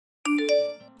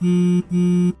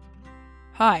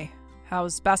Hi,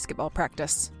 how's basketball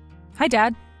practice? Hi,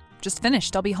 Dad. Just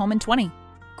finished. I'll be home in 20.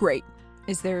 Great.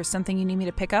 Is there something you need me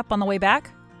to pick up on the way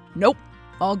back? Nope.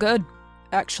 All good.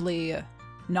 Actually,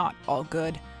 not all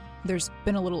good. There's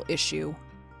been a little issue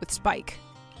with Spike.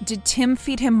 Did Tim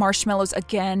feed him marshmallows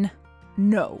again?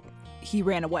 No. He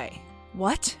ran away.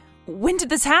 What? When did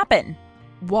this happen?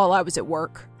 While I was at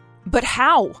work. But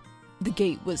how? The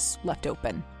gate was left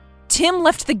open. Tim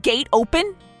left the gate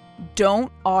open?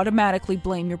 Don't automatically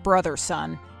blame your brother,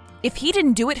 son. If he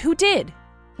didn't do it, who did?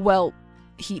 Well,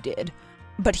 he did.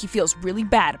 But he feels really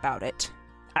bad about it.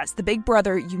 As the big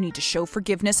brother, you need to show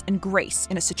forgiveness and grace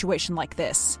in a situation like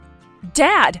this.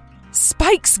 Dad!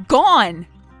 Spike's gone!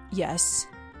 Yes,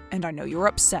 and I know you're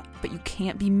upset, but you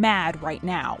can't be mad right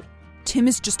now. Tim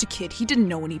is just a kid. He didn't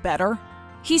know any better.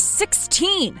 He's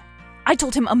 16! I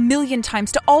told him 1,000,000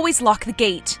 times to always lock the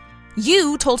gate.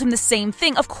 You told him the same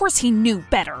thing. Of course he knew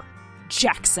better.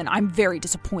 Jackson, I'm very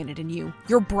disappointed in you.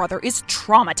 Your brother is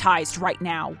traumatized right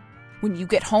now. When you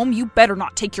get home, you better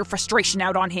not take your frustration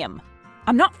out on him.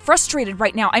 I'm not frustrated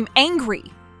right now. I'm angry.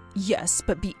 Yes,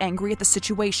 but be angry at the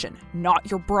situation,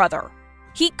 not your brother.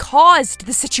 He caused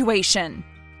the situation.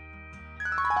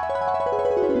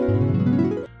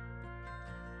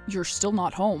 You're still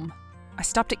not home. I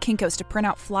stopped at Kinko's to print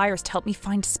out flyers to help me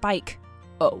find Spike.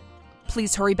 Oh,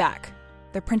 please hurry back.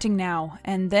 They're printing now,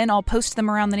 and then I'll post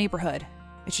them around the neighborhood.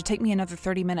 It should take me another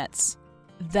 30 minutes.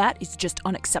 That is just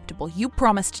unacceptable. You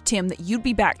promised Tim that you'd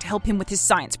be back to help him with his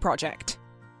science project.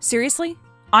 Seriously?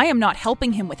 I am not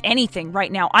helping him with anything right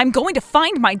now. I'm going to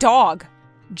find my dog.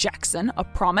 Jackson, a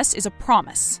promise is a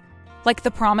promise. Like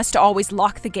the promise to always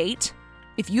lock the gate.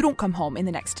 If you don't come home in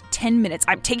the next 10 minutes,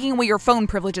 I'm taking away your phone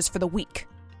privileges for the week.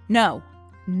 No.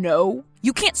 No?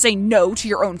 You can't say no to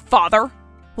your own father.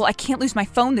 Well, I can't lose my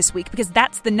phone this week because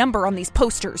that's the number on these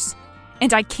posters.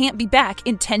 And I can't be back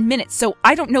in 10 minutes, so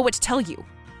I don't know what to tell you.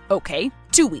 Okay,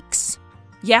 2 weeks.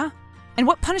 Yeah? And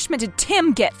what punishment did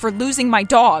Tim get for losing my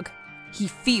dog? He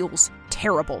feels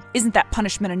terrible. Isn't that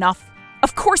punishment enough?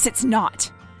 Of course it's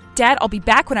not. Dad, I'll be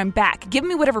back when I'm back. Give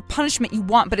me whatever punishment you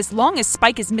want, but as long as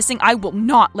Spike is missing, I will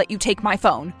not let you take my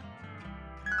phone.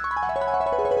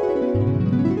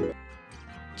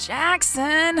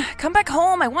 Jackson, come back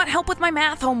home. I want help with my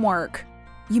math homework.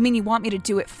 You mean you want me to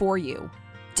do it for you?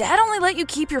 Dad only let you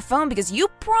keep your phone because you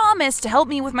promised to help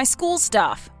me with my school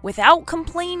stuff without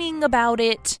complaining about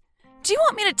it. Do you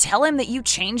want me to tell him that you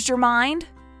changed your mind?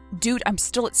 Dude, I'm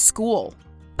still at school.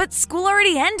 But school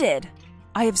already ended.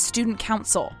 I have student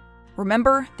council.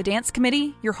 Remember, the dance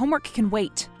committee? Your homework can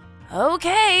wait.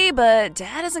 Okay, but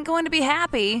Dad isn't going to be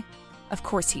happy. Of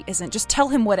course he isn't. Just tell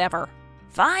him whatever.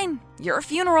 Fine, your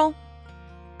funeral.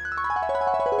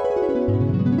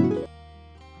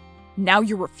 Now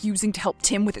you're refusing to help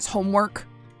Tim with his homework?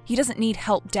 He doesn't need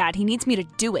help, Dad. He needs me to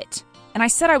do it. And I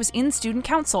said I was in student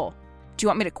council. Do you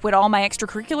want me to quit all my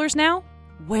extracurriculars now?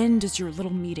 When does your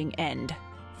little meeting end?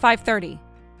 5:30.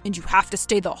 And you have to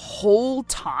stay the whole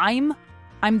time?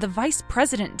 I'm the vice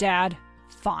president, Dad.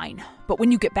 Fine, but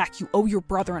when you get back, you owe your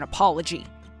brother an apology.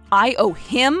 I owe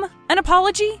him an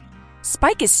apology?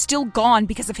 Spike is still gone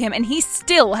because of him, and he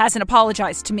still hasn't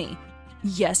apologized to me.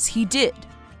 Yes, he did.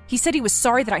 He said he was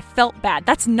sorry that I felt bad.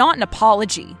 That's not an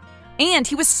apology. And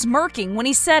he was smirking when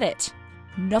he said it.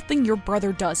 Nothing your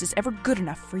brother does is ever good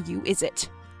enough for you, is it?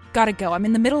 Gotta go. I'm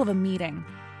in the middle of a meeting.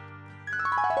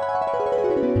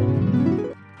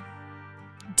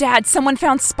 Dad, someone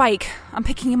found Spike. I'm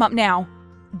picking him up now.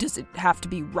 Does it have to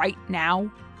be right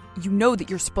now? You know that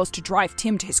you're supposed to drive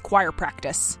Tim to his choir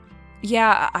practice.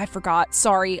 Yeah, I forgot.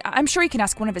 Sorry. I'm sure he can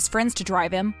ask one of his friends to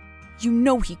drive him. You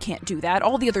know he can't do that.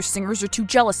 All the other singers are too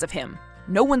jealous of him.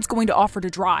 No one's going to offer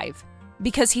to drive.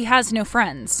 Because he has no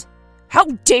friends. How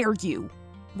dare you?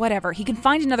 Whatever, he can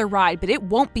find another ride, but it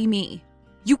won't be me.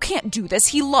 You can't do this.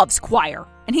 He loves choir.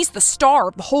 And he's the star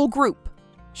of the whole group.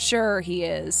 Sure he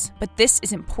is, but this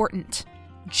is important.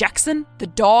 Jackson, the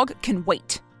dog, can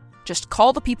wait. Just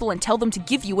call the people and tell them to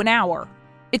give you an hour.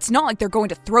 It's not like they're going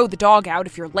to throw the dog out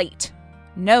if you're late.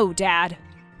 No, Dad.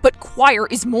 But choir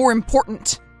is more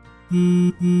important.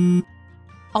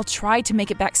 I'll try to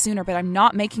make it back sooner, but I'm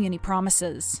not making any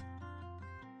promises.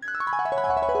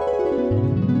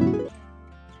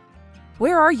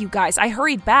 Where are you guys? I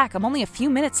hurried back. I'm only a few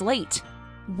minutes late.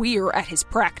 We're at his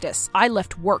practice. I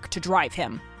left work to drive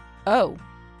him. Oh,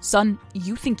 son,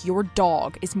 you think your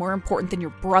dog is more important than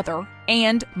your brother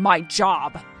and my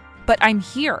job. But I'm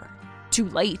here. Too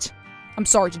late. I'm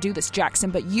sorry to do this,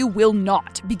 Jackson, but you will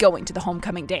not be going to the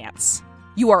homecoming dance.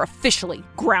 You are officially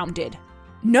grounded.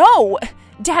 No!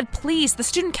 Dad, please. The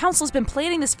student council's been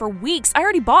planning this for weeks. I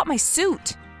already bought my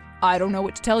suit. I don't know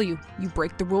what to tell you. You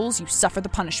break the rules, you suffer the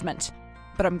punishment.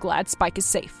 But I'm glad Spike is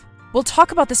safe. We'll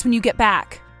talk about this when you get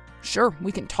back. Sure,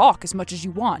 we can talk as much as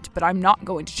you want, but I'm not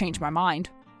going to change my mind.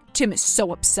 Tim is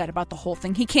so upset about the whole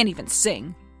thing, he can't even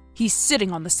sing. He's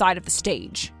sitting on the side of the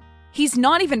stage. He's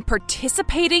not even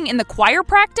participating in the choir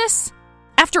practice?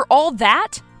 After all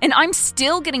that? And I'm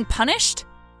still getting punished?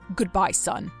 Goodbye,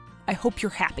 son. I hope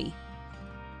you're happy.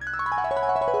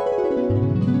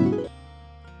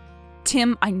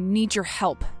 Tim, I need your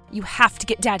help. You have to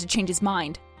get Dad to change his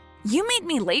mind. You made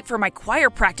me late for my choir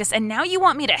practice and now you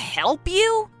want me to help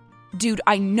you? Dude,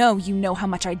 I know you know how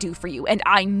much I do for you, and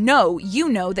I know you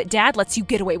know that Dad lets you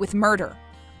get away with murder.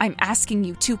 I'm asking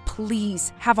you to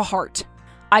please have a heart.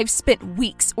 I've spent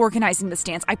weeks organizing this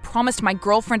dance. I promised my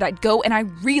girlfriend I'd go, and I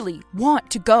really want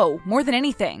to go more than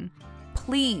anything.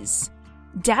 Please.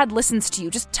 Dad listens to you.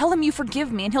 Just tell him you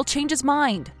forgive me and he'll change his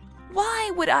mind.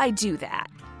 Why would I do that?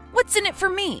 What's in it for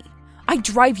me? I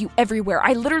drive you everywhere.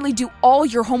 I literally do all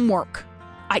your homework.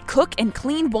 I cook and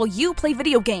clean while you play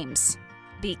video games.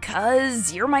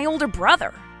 Because you're my older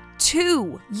brother.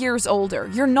 2 years older.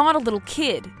 You're not a little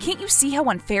kid. Can't you see how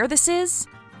unfair this is?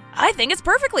 I think it's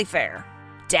perfectly fair.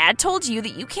 Dad told you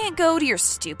that you can't go to your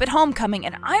stupid homecoming,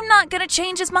 and I'm not gonna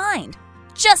change his mind.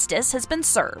 Justice has been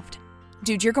served.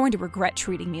 Dude, you're going to regret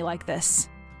treating me like this.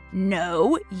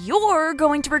 No, you're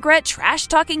going to regret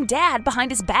trash-talking Dad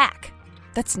behind his back.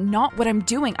 That's not what I'm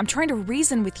doing. I'm trying to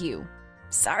reason with you.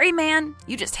 Sorry, man.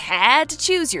 You just had to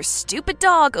choose your stupid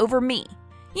dog over me.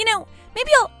 You know,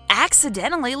 maybe I'll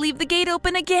accidentally leave the gate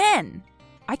open again.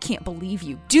 I can't believe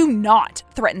you. Do not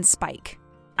threaten Spike.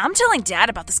 I'm telling Dad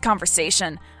about this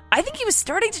conversation. I think he was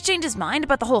starting to change his mind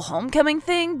about the whole homecoming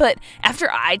thing, but after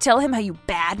I tell him how you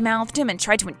badmouthed him and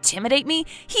tried to intimidate me,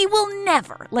 he will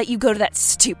never let you go to that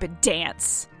stupid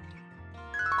dance.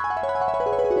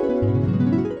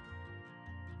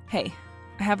 Hey,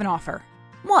 I have an offer.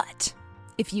 What?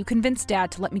 If you convince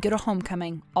Dad to let me go to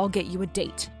homecoming, I'll get you a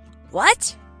date.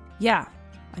 What? Yeah,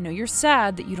 I know you're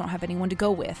sad that you don't have anyone to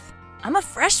go with. I'm a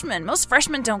freshman. Most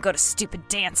freshmen don't go to stupid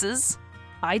dances.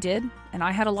 I did, and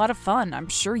I had a lot of fun. I'm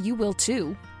sure you will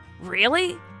too.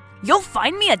 Really? You'll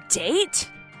find me a date?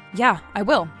 Yeah, I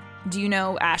will. Do you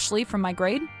know Ashley from my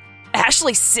grade?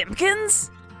 Ashley Simpkins?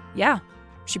 Yeah,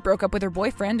 she broke up with her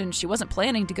boyfriend and she wasn't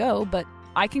planning to go, but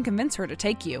I can convince her to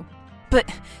take you.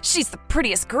 But she's the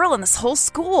prettiest girl in this whole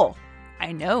school.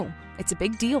 I know, it's a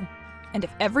big deal. And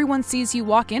if everyone sees you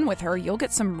walk in with her, you'll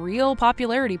get some real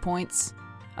popularity points.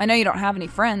 I know you don't have any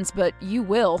friends, but you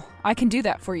will. I can do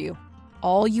that for you.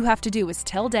 All you have to do is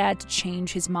tell Dad to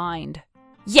change his mind.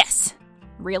 Yes.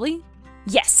 Really?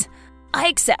 Yes. I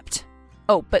accept.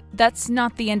 Oh, but that's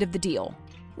not the end of the deal.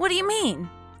 What do you mean?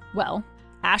 Well,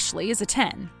 Ashley is a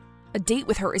 10. A date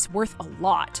with her is worth a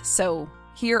lot, so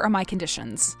here are my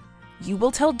conditions. You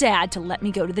will tell Dad to let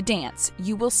me go to the dance.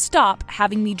 You will stop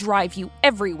having me drive you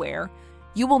everywhere.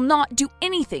 You will not do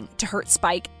anything to hurt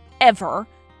Spike, ever.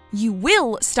 You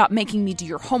will stop making me do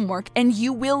your homework, and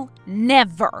you will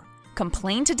never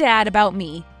complain to Dad about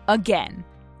me again.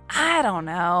 I don't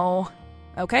know.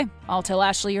 Okay, I'll tell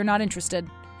Ashley you're not interested.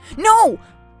 No!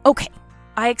 Okay,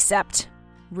 I accept.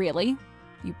 Really?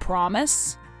 You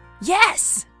promise?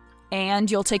 Yes! And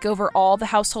you'll take over all the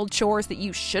household chores that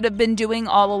you should have been doing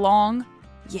all along?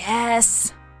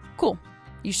 Yes. Cool.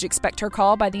 You should expect her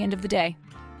call by the end of the day.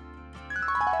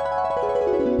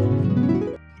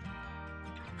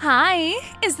 Hi,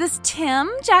 is this Tim,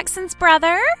 Jackson's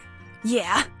brother?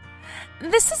 Yeah.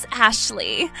 This is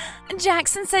Ashley.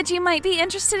 Jackson said you might be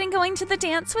interested in going to the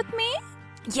dance with me?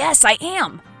 Yes, I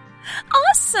am.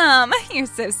 Awesome! You're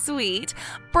so sweet.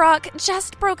 Brock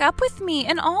just broke up with me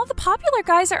and all the popular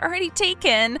guys are already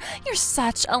taken. You're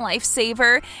such a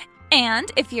lifesaver.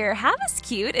 And if you're half as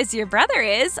cute as your brother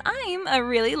is, I'm a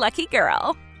really lucky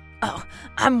girl. Oh,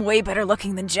 I'm way better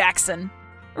looking than Jackson.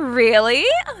 Really?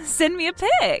 Send me a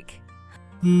pic.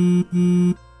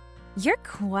 You're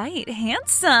quite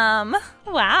handsome.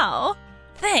 Wow.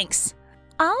 Thanks.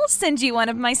 I'll send you one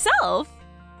of myself.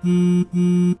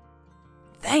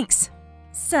 Thanks.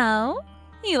 So,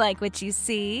 you like what you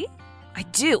see? I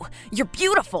do. You're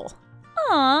beautiful.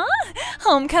 Aw,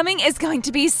 homecoming is going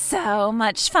to be so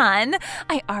much fun.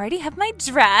 I already have my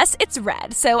dress. It's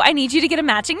red, so I need you to get a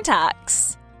matching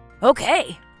tux.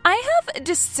 Okay. I have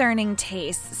discerning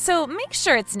tastes, so make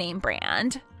sure it's name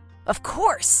brand. Of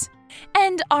course.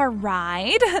 And our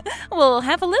ride? We'll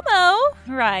have a limo,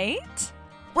 right?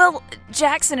 Well,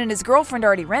 Jackson and his girlfriend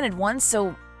already rented one,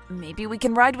 so maybe we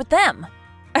can ride with them.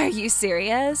 Are you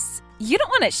serious? You don't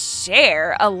want to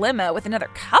share a limo with another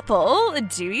couple,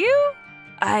 do you?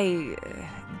 I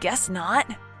guess not.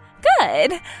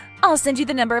 Good. I'll send you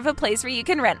the number of a place where you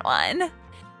can rent one.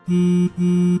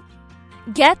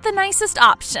 Get the nicest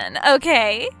option,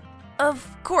 okay? Of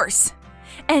course.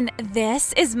 And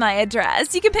this is my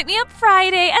address. You can pick me up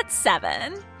Friday at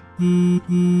 7.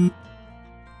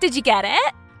 Did you get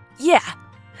it? Yeah.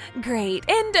 Great.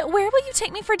 And where will you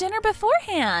take me for dinner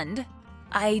beforehand?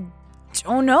 I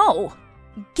don't know.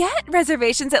 Get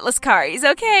reservations at Lascari's,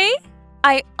 okay?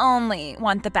 I only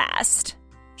want the best.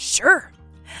 Sure.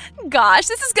 Gosh,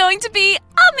 this is going to be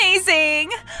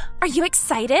amazing! Are you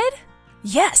excited?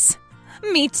 Yes.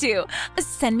 Me too.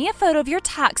 Send me a photo of your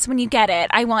tux when you get it.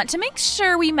 I want to make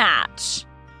sure we match.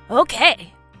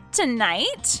 Okay.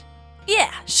 Tonight?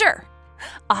 Yeah, sure.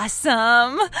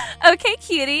 Awesome. Okay,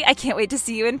 cutie. I can't wait to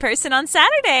see you in person on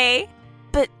Saturday.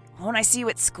 But won't I see you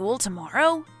at school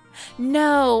tomorrow?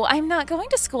 No, I'm not going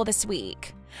to school this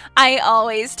week. I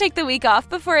always take the week off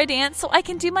before a dance so I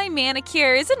can do my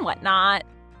manicures and whatnot.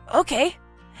 Okay.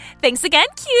 Thanks again,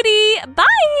 cutie.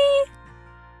 Bye.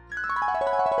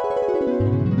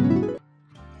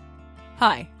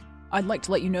 Hi. I'd like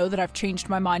to let you know that I've changed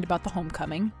my mind about the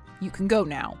homecoming. You can go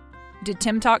now. Did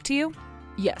Tim talk to you?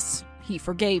 Yes, he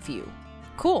forgave you.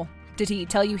 Cool. Did he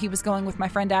tell you he was going with my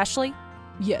friend Ashley?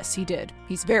 Yes, he did.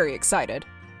 He's very excited.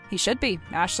 He should be.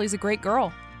 Ashley's a great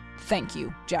girl. Thank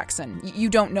you, Jackson. You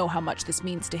don't know how much this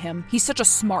means to him. He's such a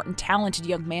smart and talented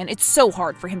young man. It's so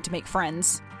hard for him to make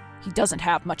friends. He doesn't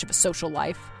have much of a social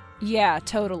life. Yeah,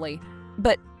 totally.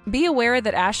 But be aware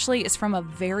that Ashley is from a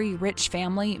very rich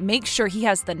family. Make sure he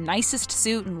has the nicest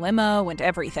suit and limo and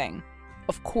everything.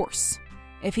 Of course.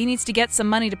 If he needs to get some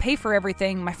money to pay for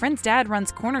everything, my friend's dad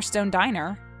runs Cornerstone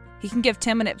Diner. He can give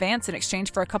Tim an advance in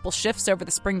exchange for a couple shifts over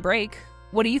the spring break.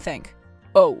 What do you think?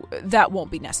 Oh, that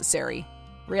won't be necessary.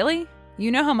 Really?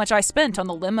 You know how much I spent on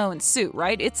the limo and suit,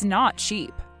 right? It's not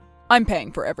cheap. I'm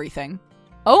paying for everything.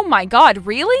 Oh my God,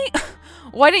 really?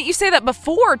 Why didn't you say that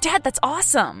before? Dad, that's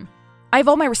awesome. I have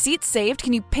all my receipts saved.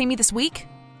 Can you pay me this week?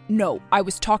 No, I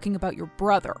was talking about your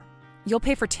brother. You'll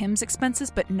pay for Tim's expenses,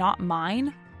 but not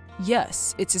mine?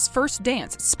 Yes, it's his first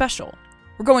dance. It's special.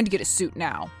 We're going to get a suit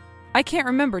now. I can't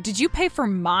remember. Did you pay for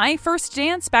my first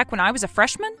dance back when I was a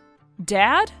freshman?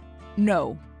 Dad?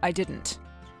 No, I didn't.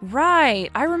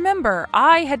 Right, I remember.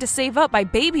 I had to save up by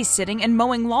babysitting and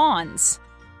mowing lawns.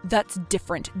 That's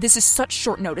different. This is such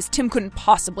short notice. Tim couldn't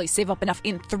possibly save up enough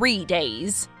in 3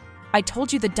 days. I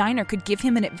told you the diner could give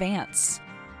him an advance.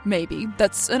 Maybe.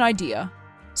 That's an idea.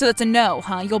 So that's a no,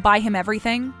 huh? You'll buy him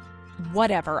everything?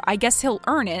 Whatever. I guess he'll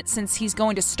earn it since he's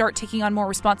going to start taking on more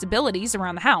responsibilities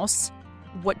around the house.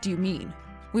 What do you mean?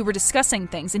 We were discussing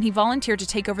things and he volunteered to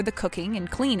take over the cooking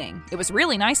and cleaning. It was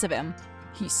really nice of him.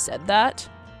 He said that?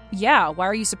 Yeah, why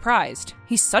are you surprised?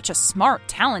 He's such a smart,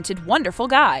 talented, wonderful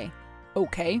guy.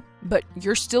 Okay, but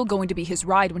you're still going to be his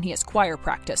ride when he has choir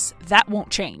practice. That won't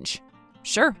change.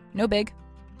 Sure, no big.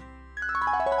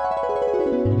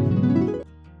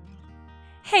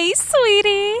 Hey,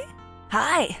 sweetie.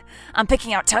 Hi, I'm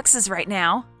picking out tuxes right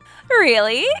now.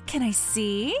 Really? Can I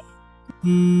see?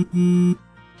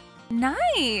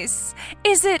 Nice.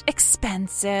 Is it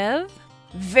expensive?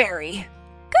 Very.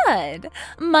 Good.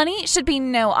 Money should be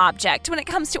no object when it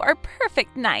comes to our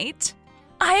perfect night.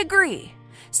 I agree.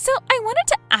 So I wanted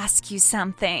to ask you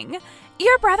something.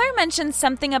 Your brother mentioned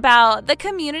something about the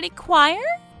community choir?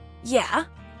 Yeah.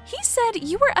 He said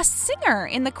you were a singer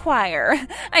in the choir.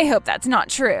 I hope that's not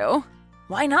true.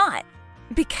 Why not?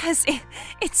 Because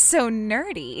it's so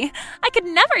nerdy. I could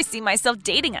never see myself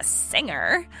dating a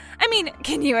singer. I mean,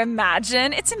 can you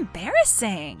imagine? It's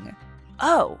embarrassing.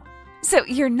 Oh, so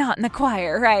you're not in the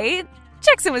choir, right?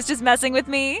 Jackson was just messing with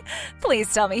me.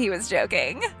 Please tell me he was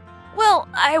joking. Well,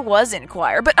 I was in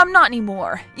choir, but I'm not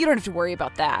anymore. You don't have to worry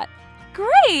about that.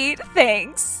 Great,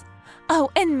 thanks.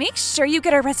 Oh, and make sure you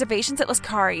get our reservations at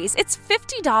Lascari's. It's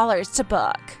 $50 to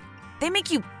book. They make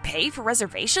you pay for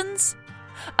reservations?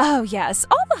 Oh, yes,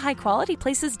 all the high-quality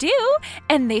places do,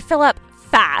 and they fill up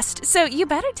fast, so you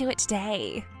better do it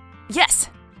today. Yes.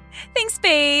 Thanks,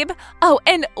 babe. Oh,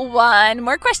 and one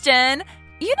more question.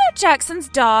 You know Jackson's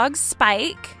dog,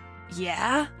 Spike?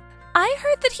 Yeah? I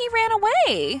heard that he ran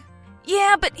away.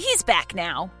 Yeah, but he's back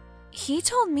now. He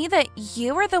told me that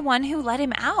you were the one who let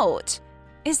him out.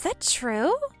 Is that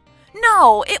true?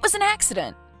 No, it was an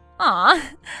accident.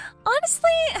 Aw, honestly,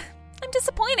 I'm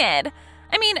disappointed.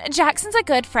 I mean, Jackson's a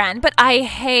good friend, but I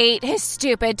hate his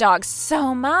stupid dog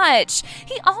so much.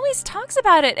 He always talks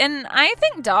about it, and I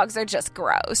think dogs are just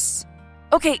gross.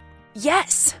 Okay,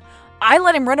 yes. I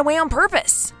let him run away on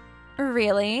purpose.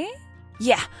 Really?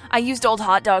 Yeah, I used old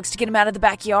hot dogs to get him out of the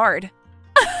backyard.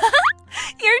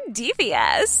 You're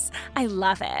devious. I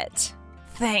love it.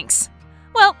 Thanks.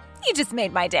 Well, You just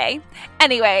made my day.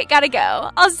 Anyway, gotta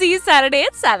go. I'll see you Saturday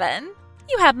at 7.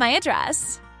 You have my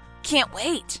address. Can't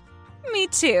wait. Me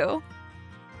too.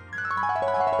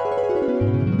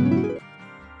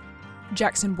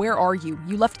 Jackson, where are you?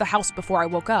 You left the house before I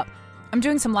woke up. I'm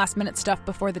doing some last-minute stuff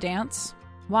before the dance.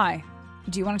 Why?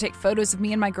 Do you want to take photos of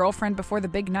me and my girlfriend before the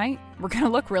big night? We're gonna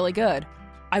look really good.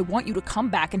 I want you to come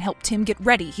back and help Tim get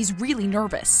ready. He's really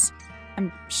nervous.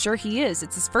 I'm sure he is.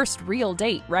 It's his first real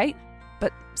date, right?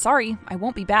 But sorry, I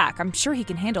won't be back. I'm sure he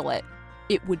can handle it.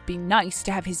 It would be nice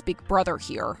to have his big brother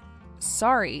here.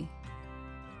 Sorry.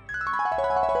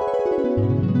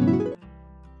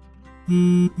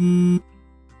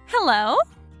 Hello?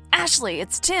 Ashley,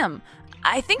 it's Tim.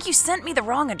 I think you sent me the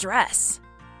wrong address.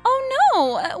 Oh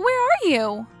no, where are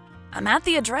you? I'm at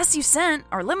the address you sent.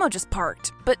 Our limo just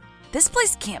parked. But this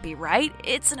place can't be right.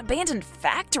 It's an abandoned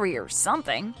factory or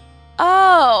something.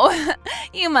 Oh,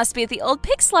 you must be at the old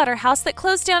pig slaughter house that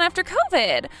closed down after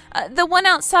COVID. The one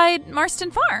outside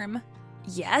Marston Farm.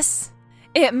 Yes?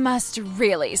 It must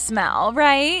really smell,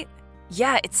 right?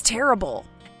 Yeah, it's terrible.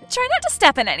 Try not to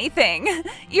step in anything.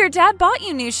 Your dad bought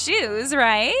you new shoes,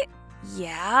 right?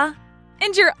 Yeah?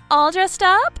 And you're all dressed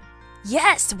up?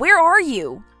 Yes, where are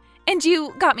you? And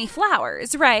you got me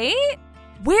flowers, right?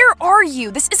 Where are you?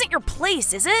 This isn't your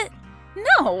place, is it?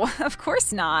 No, of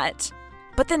course not.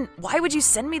 But then why would you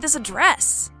send me this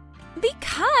address?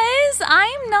 Because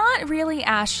I'm not really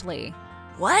Ashley.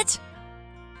 What?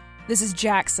 This is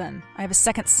Jackson. I have a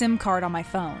second SIM card on my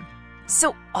phone.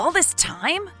 So all this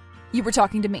time? You were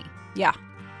talking to me. Yeah.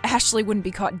 Ashley wouldn't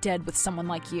be caught dead with someone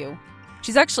like you.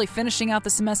 She's actually finishing out the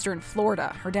semester in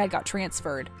Florida. Her dad got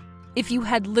transferred. If you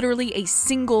had literally a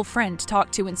single friend to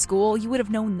talk to in school, you would have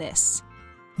known this.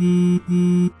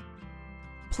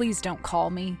 Please don't call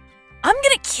me. I'm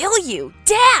gonna kill you!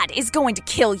 Dad is going to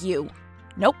kill you!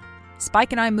 Nope.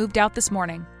 Spike and I moved out this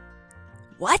morning.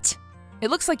 What? It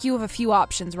looks like you have a few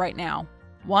options right now.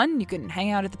 1, you can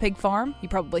hang out at the pig farm. You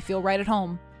probably feel right at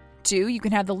home. 2, you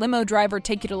can have the limo driver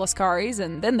take you to Lascari's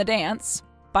and then the dance.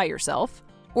 By yourself.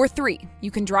 Or 3,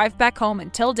 you can drive back home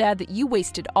and tell Dad that you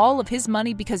wasted all of his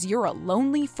money because you're a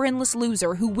lonely, friendless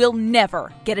loser who will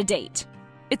never get a date.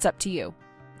 It's up to you.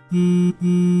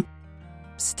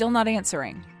 Still not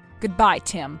answering. Goodbye,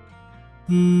 Tim.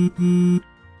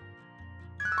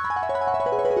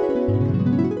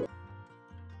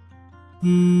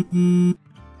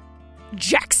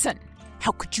 Jackson!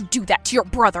 How could you do that to your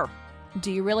brother?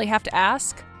 Do you really have to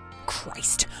ask?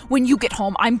 Christ, when you get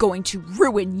home, I'm going to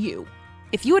ruin you.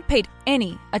 If you had paid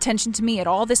any attention to me at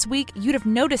all this week, you'd have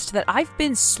noticed that I've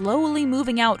been slowly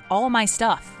moving out all my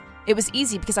stuff. It was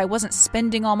easy because I wasn't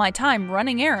spending all my time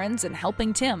running errands and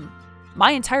helping Tim.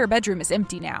 My entire bedroom is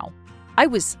empty now. I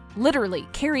was literally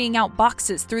carrying out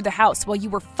boxes through the house while you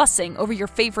were fussing over your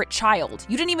favorite child.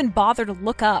 You didn't even bother to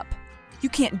look up. You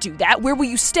can't do that. Where will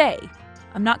you stay?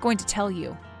 I'm not going to tell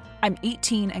you. I'm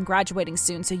 18 and graduating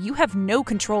soon, so you have no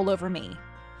control over me.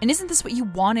 And isn't this what you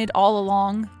wanted all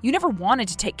along? You never wanted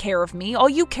to take care of me. All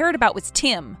you cared about was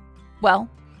Tim. Well,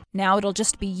 now it'll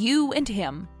just be you and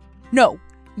him. No,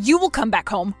 you will come back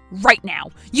home right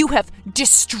now. You have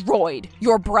destroyed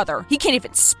your brother. He can't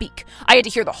even speak. I had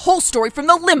to hear the whole story from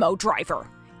the limo driver.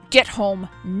 Get home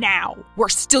now. We're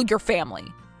still your family.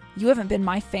 You haven't been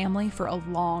my family for a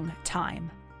long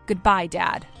time. Goodbye,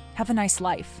 Dad. Have a nice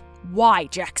life. Why,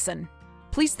 Jackson?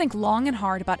 Please think long and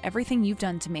hard about everything you've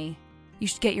done to me. You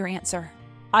should get your answer.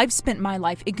 I've spent my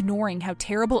life ignoring how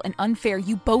terrible and unfair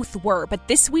you both were, but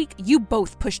this week, you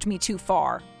both pushed me too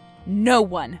far. No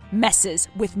one messes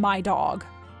with my dog.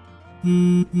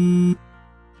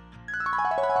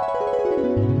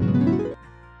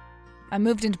 I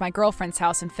moved into my girlfriend's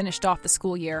house and finished off the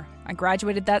school year. I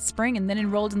graduated that spring and then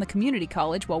enrolled in the community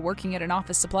college while working at an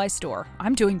office supply store.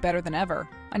 I'm doing better than ever.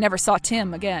 I never saw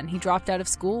Tim again. He dropped out of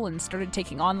school and started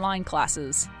taking online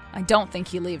classes. I don't think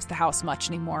he leaves the house much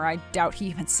anymore. I doubt he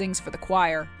even sings for the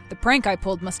choir. The prank I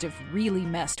pulled must have really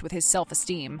messed with his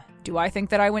self-esteem. Do I think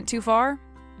that I went too far?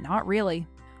 Not really.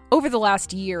 Over the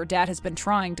last year, Dad has been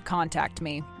trying to contact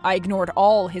me. I ignored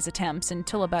all his attempts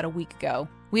until about a week ago.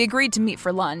 We agreed to meet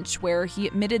for lunch, where he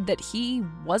admitted that he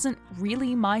wasn't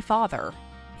really my father.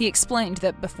 He explained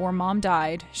that before Mom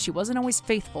died, she wasn't always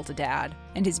faithful to Dad,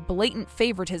 and his blatant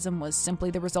favoritism was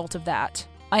simply the result of that.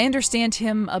 I understand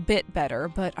him a bit better,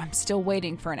 but I'm still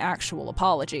waiting for an actual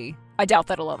apology. I doubt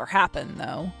that'll ever happen,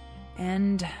 though.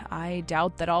 And I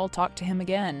doubt that I'll talk to him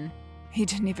again. He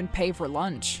didn't even pay for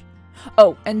lunch.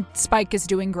 Oh, and Spike is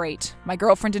doing great. My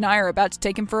girlfriend and I are about to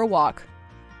take him for a walk.